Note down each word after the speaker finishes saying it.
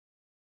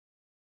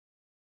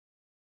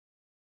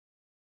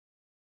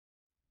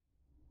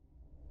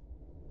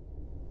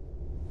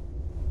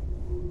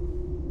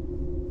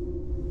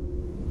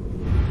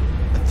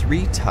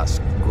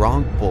three-tusked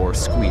𝗥𝗍𝗄𝗃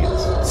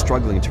squeals,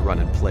 struggling to run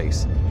in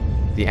place.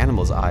 The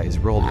animal's eyes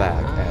roll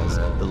back as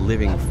the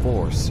living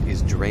force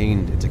is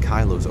drained into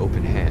Kylo's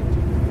open hand,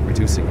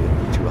 reducing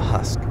it to a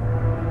husk.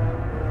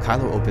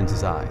 Kylo opens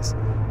his eyes.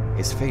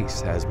 His face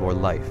has more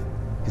life,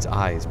 his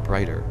eyes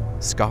brighter,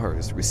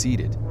 scars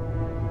receded.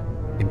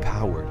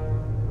 Empowered,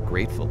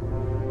 grateful.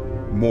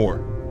 More.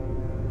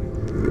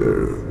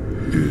 There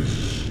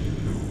is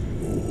no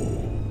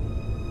more.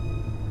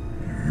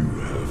 You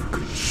have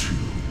consumed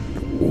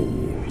all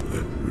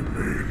that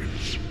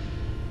remains.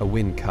 A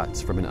wind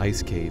cuts from an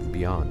ice cave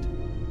beyond.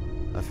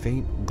 A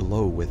faint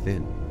glow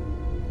within.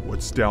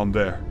 What's down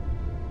there?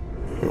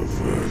 A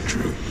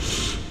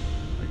vengeance.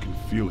 I can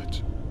feel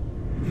it.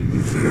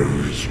 There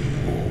is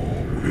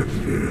more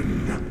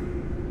within.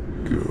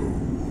 Go.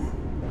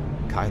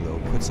 Kylo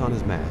puts on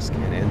his mask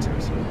and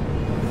enters.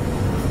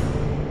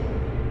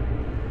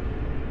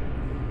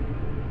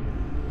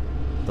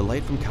 The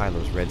light from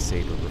Kylo's red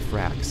saber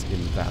refracts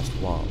in the vast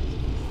walls.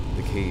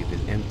 The cave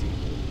is empty,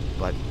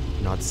 but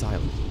not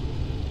silent.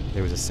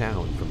 There is a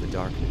sound from the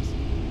darkness.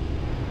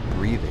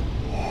 Breathing.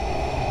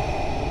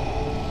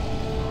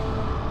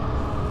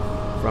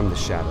 From the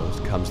shadows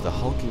comes the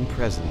hulking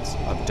presence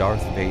of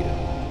Darth Vader.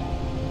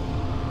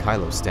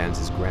 Kylo stands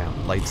his ground,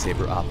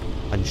 lightsaber up,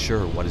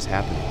 unsure what is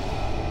happening.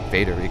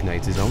 Vader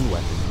ignites his own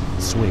weapon,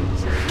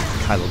 swings.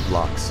 Kylo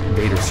blocks.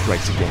 Vader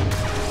strikes again,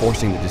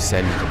 forcing the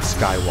descendant of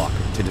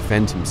Skywalker to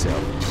defend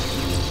himself.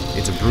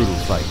 It's a brutal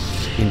fight,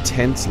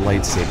 intense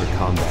lightsaber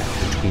combat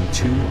between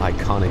two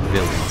iconic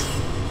villains.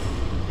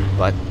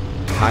 But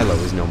Kylo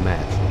is no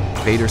match.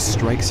 Vader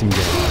strikes him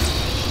down.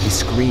 He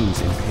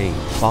screams in pain,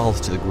 falls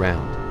to the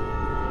ground.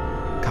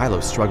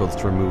 Kylo struggles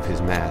to remove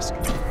his mask,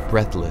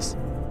 breathless,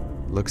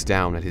 looks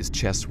down at his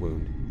chest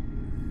wound.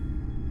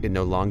 It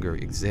no longer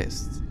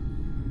exists.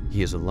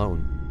 He is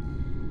alone.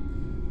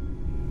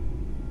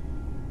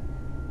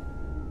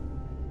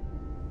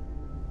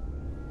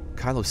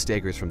 Kylo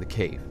staggers from the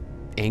cave,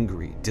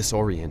 angry,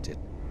 disoriented.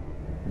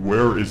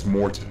 Where is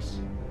Mortis?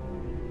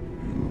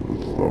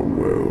 The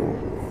well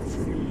of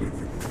the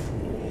living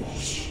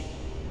force.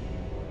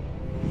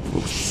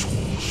 The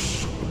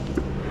source of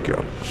the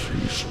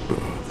galaxy's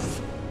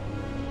birth.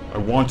 I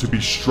want to be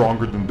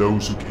stronger than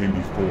those who came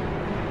before.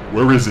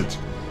 Where is it?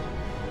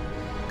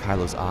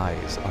 Kylo's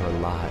eyes are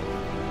alive,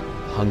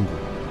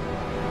 hungry.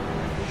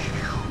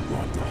 You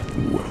are not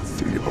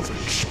worthy of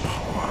its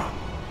power.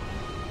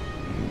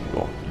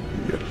 Not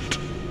yet.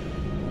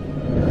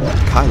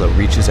 Kylo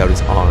reaches out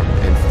his arm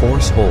and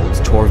force holds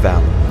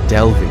𝗃𝗏𝗲𝗄,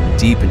 delving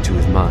deep into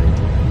his mind.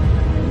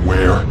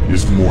 Where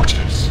is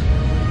Mortis?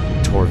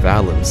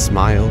 𝗃𝗏𝗲𝗄's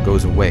smile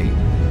goes away.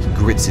 He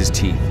grits his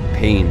teeth,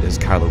 pained as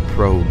Kylo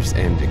probes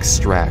and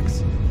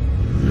extracts.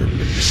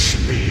 Release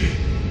me.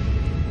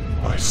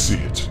 I see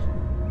it.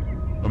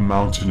 A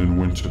mountain in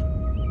winter.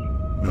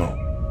 No.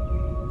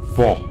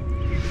 Fall.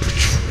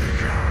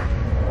 Betrayer,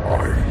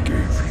 I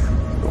gave you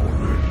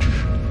knowledge.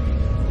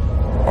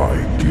 I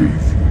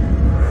gave you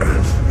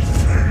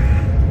everything.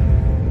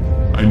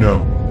 I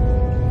know.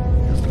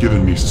 You've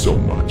given me so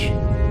much.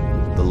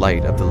 The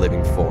light of the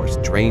living force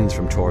drains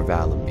from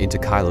𝗃𝗏𝗲𝗄 into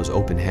Kylo's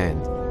open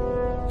hand.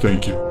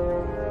 Thank you.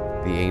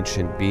 The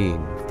ancient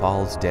being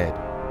falls dead,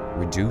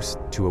 reduced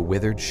to a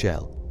withered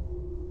shell.